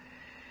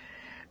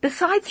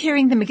 Besides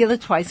hearing the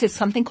Megillah twice, there's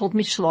something called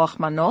Mishloach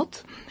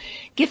Manot,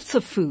 gifts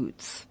of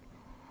foods.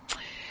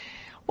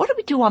 What do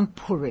we do on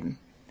Purim?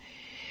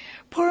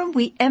 Purim,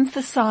 we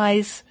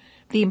emphasize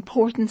the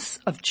importance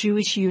of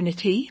Jewish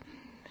unity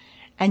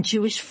and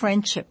Jewish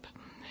friendship.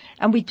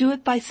 And we do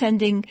it by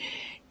sending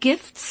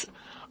gifts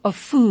of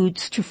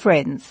foods to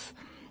friends.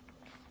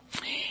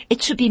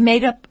 It should be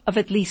made up of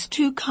at least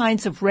 2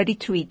 kinds of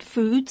ready-to-eat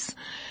foods,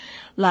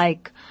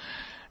 like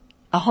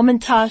a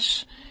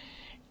hamantash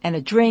and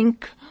a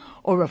drink,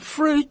 or a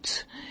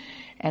fruit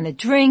and a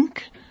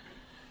drink,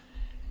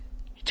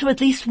 to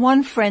at least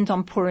one friend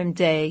on Purim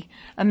day,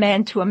 a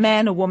man to a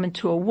man, a woman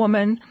to a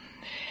woman.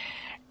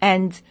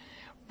 And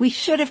we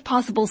should, if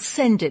possible,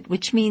 send it,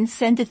 which means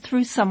send it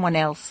through someone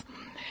else.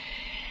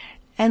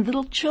 And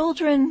little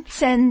children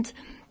send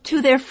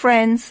to their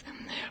friends,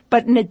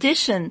 but in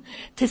addition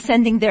to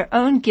sending their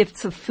own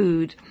gifts of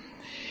food,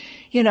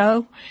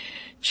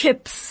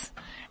 chips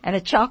and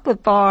a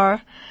chocolate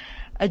bar,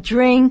 a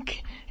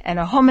drink and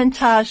a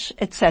hamantash,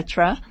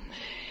 etc.,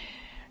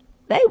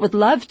 they would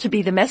love to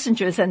be the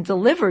messengers and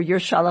deliver your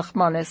shalach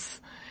manos.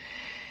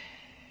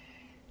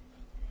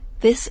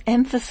 This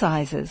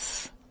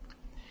emphasizes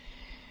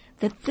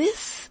that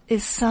this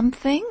is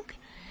something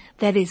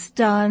that is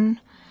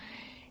done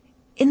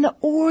in the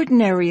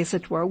ordinary, as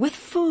it were, with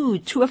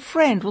food to a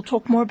friend. We'll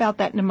talk more about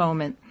that in a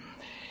moment.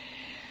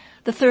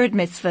 The third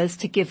mitzvah is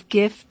to give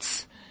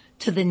gifts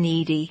to the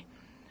needy.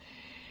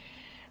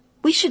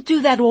 We should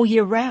do that all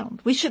year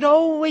round. We should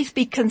always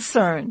be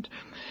concerned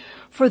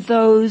for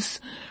those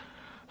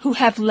who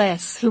have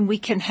less, whom we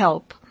can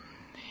help.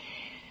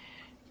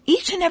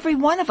 Each and every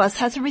one of us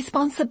has a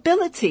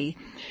responsibility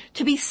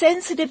to be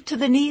sensitive to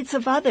the needs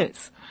of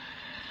others.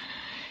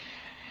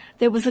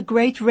 There was a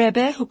great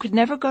Rebbe who could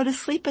never go to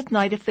sleep at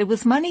night if there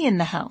was money in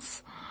the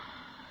house.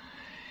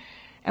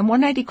 And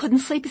one night he couldn't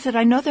sleep. He said,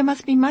 I know there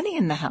must be money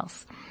in the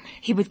house.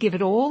 He would give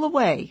it all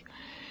away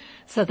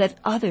so that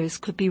others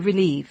could be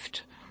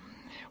relieved.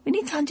 We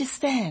need to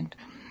understand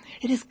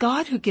it is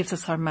God who gives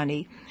us our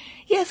money.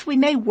 Yes, we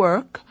may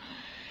work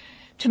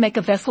to make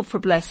a vessel for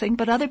blessing,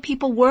 but other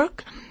people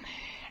work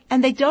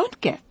and they don't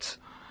get.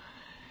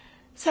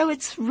 So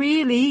it's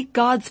really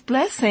God's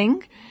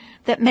blessing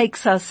that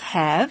makes us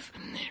have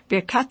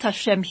Birkat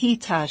Hashem hi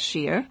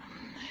ta'ashir,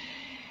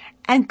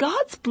 And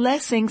God's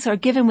blessings are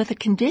given with a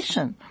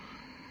condition.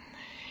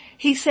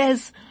 He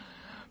says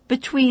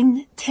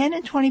between 10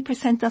 and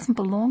 20% doesn't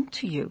belong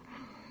to you.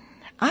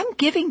 I'm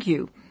giving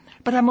you,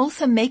 but I'm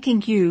also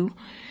making you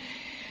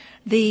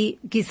the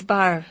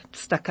gizbar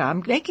tzedakah.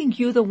 I'm making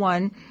you the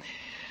one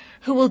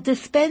who will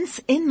dispense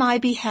in my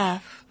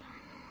behalf.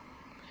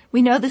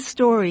 We know the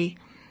story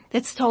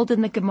that's told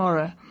in the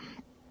Gemara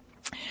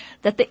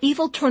that the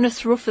evil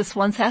Turnus Rufus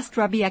once asked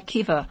Rabbi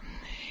Akiva,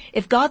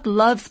 if God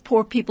loves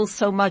poor people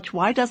so much,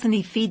 why doesn't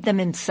he feed them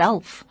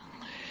himself?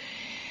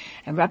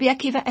 And Rabbi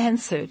Akiva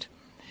answered,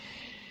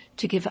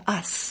 to give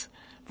us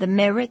the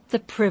merit, the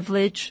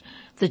privilege,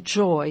 the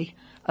joy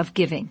of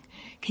giving.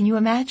 Can you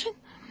imagine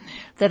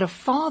that a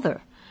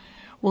father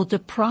will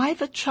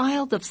deprive a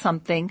child of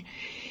something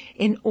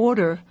in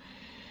order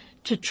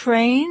to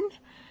train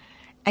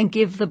and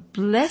give the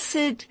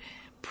blessed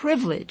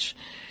privilege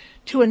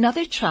to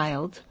another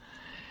child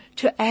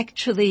to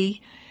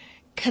actually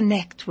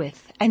connect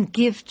with and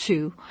give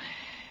to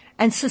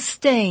and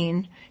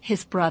sustain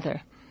his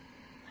brother?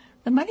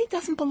 The money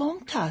doesn't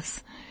belong to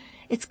us.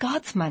 It's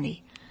God's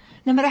money.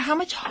 No matter how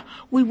much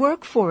we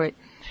work for it.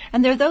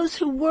 And there are those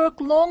who work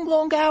long,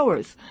 long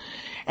hours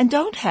and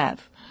don't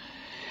have.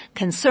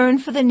 Concern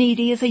for the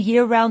needy is a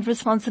year-round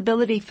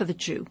responsibility for the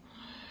Jew.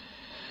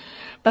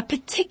 But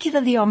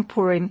particularly on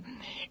Purim,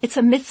 it's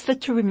a mitzvah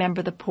to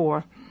remember the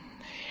poor.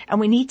 And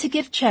we need to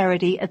give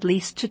charity at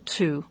least to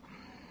 2.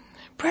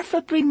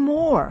 Preferably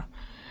more.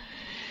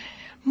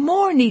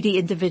 More needy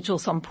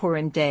individuals on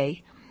Purim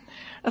Day.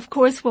 Of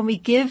course, when we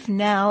give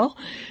now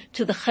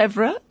to the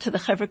Chevra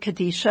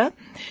Kadisha,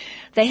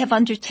 they have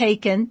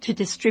undertaken to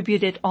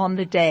distribute it on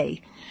the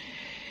day.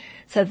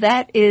 So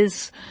that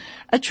is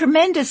a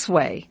tremendous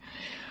way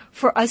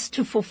for us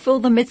to fulfill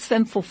the mitzvah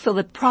and fulfill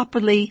it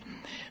properly.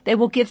 They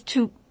will give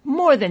to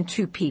more than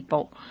 2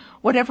 people,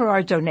 whatever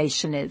our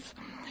donation is.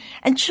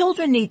 And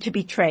children need to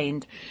be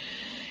trained.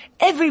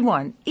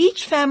 Everyone,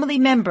 each family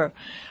member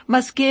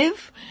must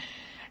give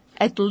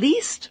at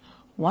least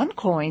 1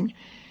 coin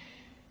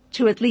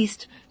to at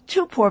least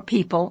 2 poor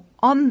people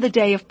on the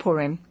day of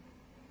Purim.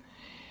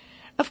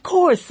 Of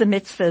course, the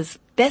mitzvah is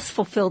best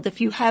fulfilled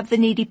if you have the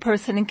needy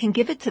person and can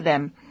give it to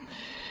them.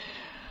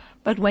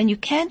 But when you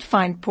can't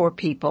find poor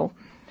people,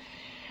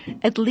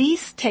 at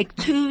least take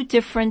 2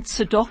 different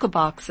tzedakah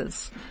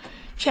boxes,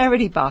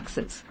 charity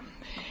boxes,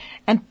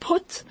 and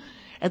put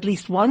at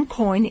least 1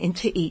 coin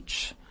into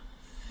each.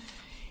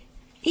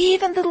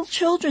 Even little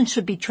children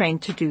should be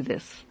trained to do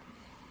this.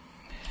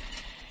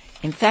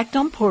 In fact,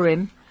 on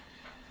Purim,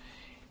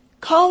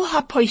 Kol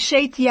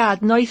ha-poshet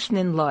yad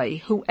noisnin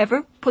loi,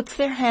 whoever puts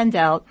their hand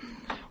out,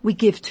 we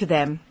give to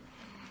them.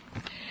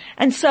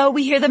 And so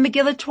we hear the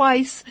Megillah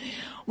twice.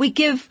 We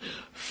give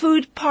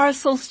food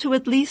parcels to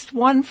at least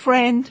 1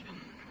 friend,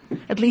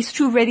 at least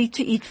 2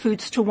 ready-to-eat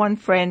foods to 1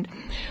 friend.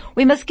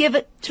 We must give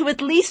it to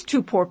at least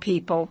 2 poor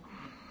people.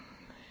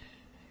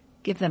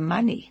 Give them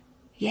money.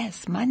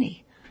 Yes,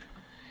 money.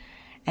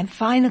 And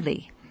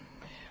finally,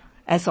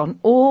 as on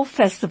all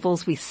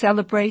festivals, we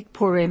celebrate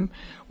Purim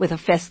with a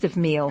festive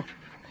meal,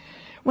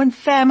 when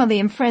family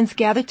and friends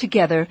gather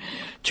together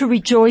to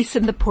rejoice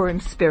in the Purim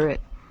spirit.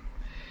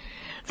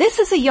 This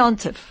is a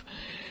yontif,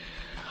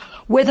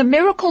 where the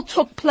miracle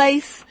took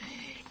place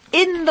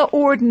in the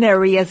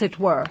ordinary, as it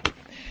were.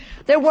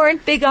 There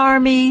weren't big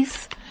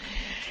armies.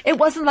 It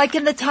wasn't like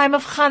in the time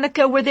of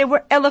Hanukkah where there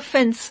were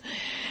elephants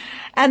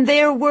and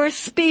there were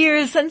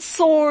spears and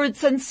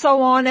swords and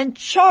so on and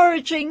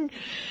charging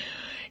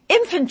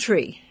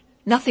infantry.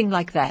 Nothing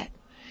like that.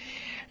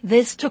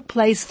 This took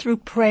place through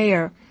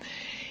prayer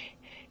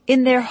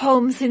in their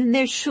homes and in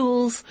their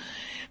shuls.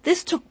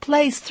 This took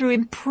place through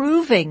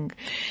improving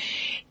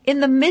in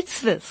the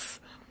mitzvahs,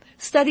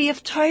 study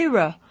of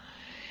Torah.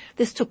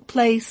 This took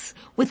place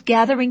with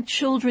gathering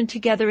children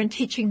together and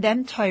teaching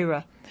them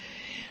Torah.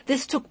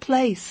 This took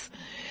place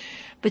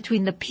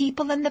between the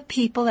people and the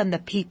people and the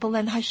people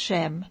and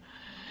Hashem.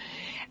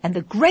 And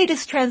the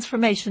greatest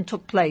transformation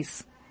took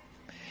place.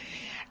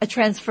 A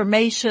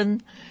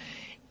transformation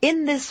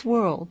in this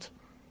world.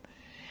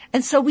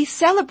 And so we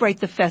celebrate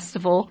the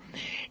festival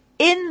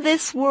in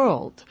this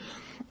world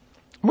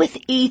with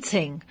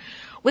eating,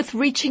 with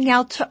reaching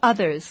out to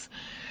others,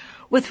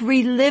 with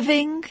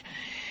reliving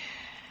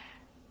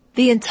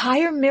the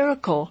entire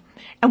miracle,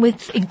 and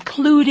with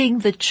including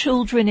the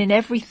children in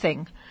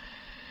everything.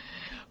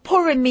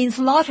 Purim means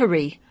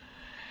lottery,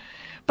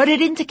 but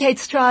it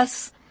indicates to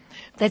us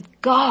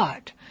that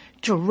God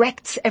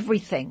directs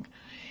everything.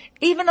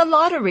 Even a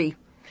lottery,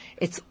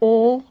 it's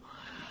all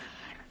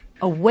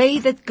a way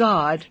that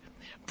God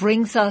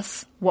brings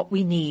us what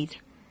we need.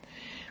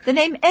 The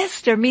name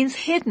Esther means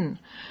hidden.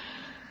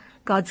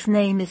 God's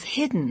name is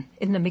hidden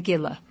in the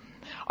Megillah.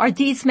 Our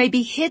deeds may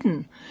be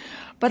hidden,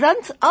 but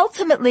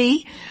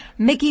ultimately,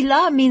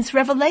 Megillah means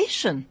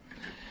revelation.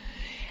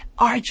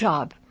 Our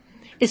job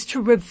is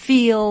to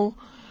reveal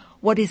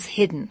what is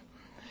hidden.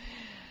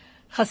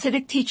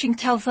 Hasidic teaching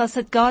tells us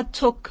that God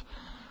took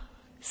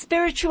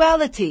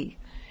spirituality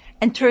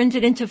and turned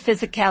it into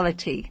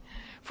physicality.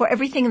 For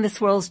everything in this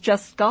world is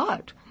just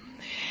God.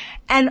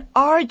 And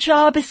our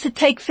job is to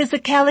take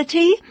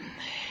physicality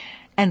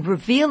and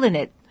reveal in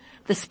it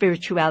the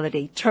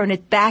spirituality, turn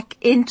it back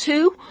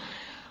into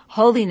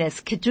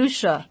holiness,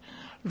 kedusha,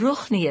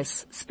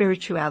 ruchnius,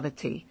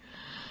 spirituality.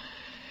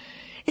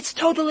 It's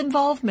total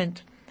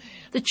involvement.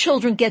 The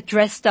children get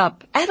dressed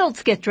up.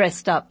 Adults get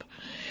dressed up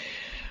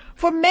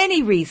for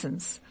many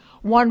reasons.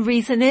 One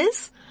reason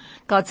is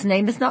God's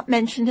name is not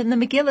mentioned in the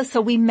Megillah, so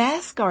we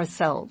mask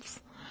ourselves.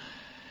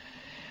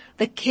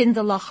 The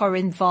kinderlach are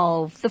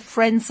involved. The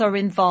friends are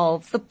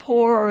involved. The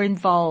poor are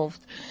involved.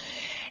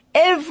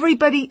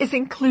 Everybody is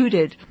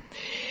included.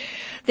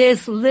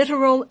 There's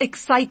literal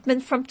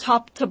excitement from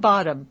top to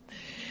bottom.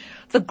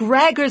 The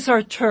graggers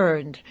are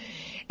turned.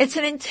 It's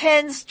an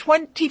intense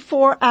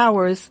 24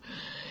 hours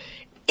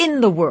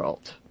in the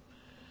world.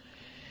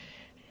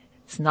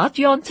 It's not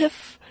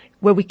Yontif,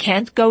 where we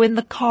can't go in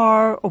the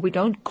car or we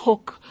don't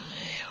cook.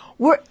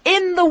 We're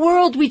in the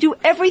world. We do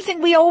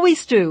everything we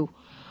always do.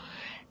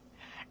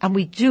 And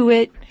we do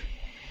it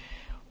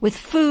with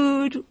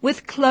food,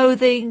 with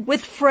clothing,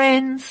 with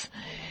friends,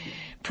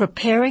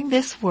 preparing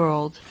this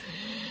world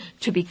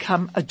to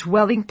become a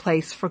dwelling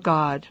place for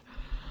God.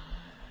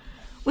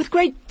 With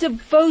great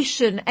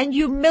devotion and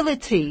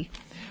humility,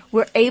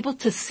 we're able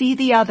to see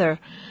the other,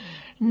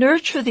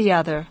 nurture the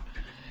other.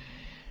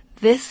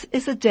 This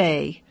is a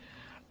day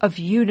of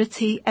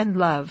unity and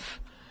love.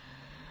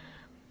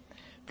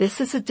 This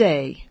is a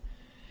day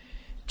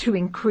to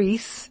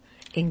increase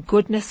in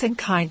goodness and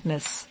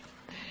kindness.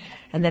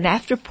 And then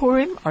after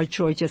Purim, our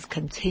joy just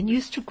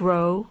continues to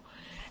grow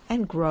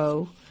and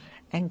grow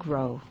and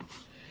grow.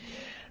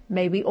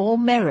 May we all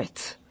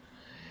merit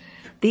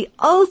the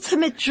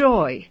ultimate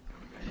joy,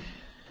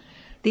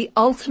 the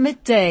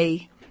ultimate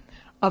day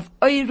of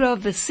Oira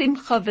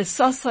v'simcha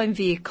v'sasaim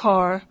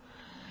v'yikar,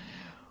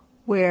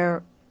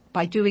 where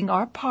by doing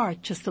our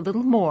part just a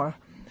little more,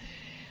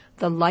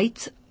 the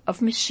light of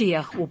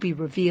Mashiach will be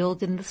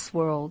revealed in this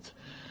world.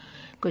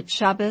 Good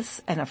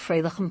Shabbos and a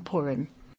Freilichen Purim.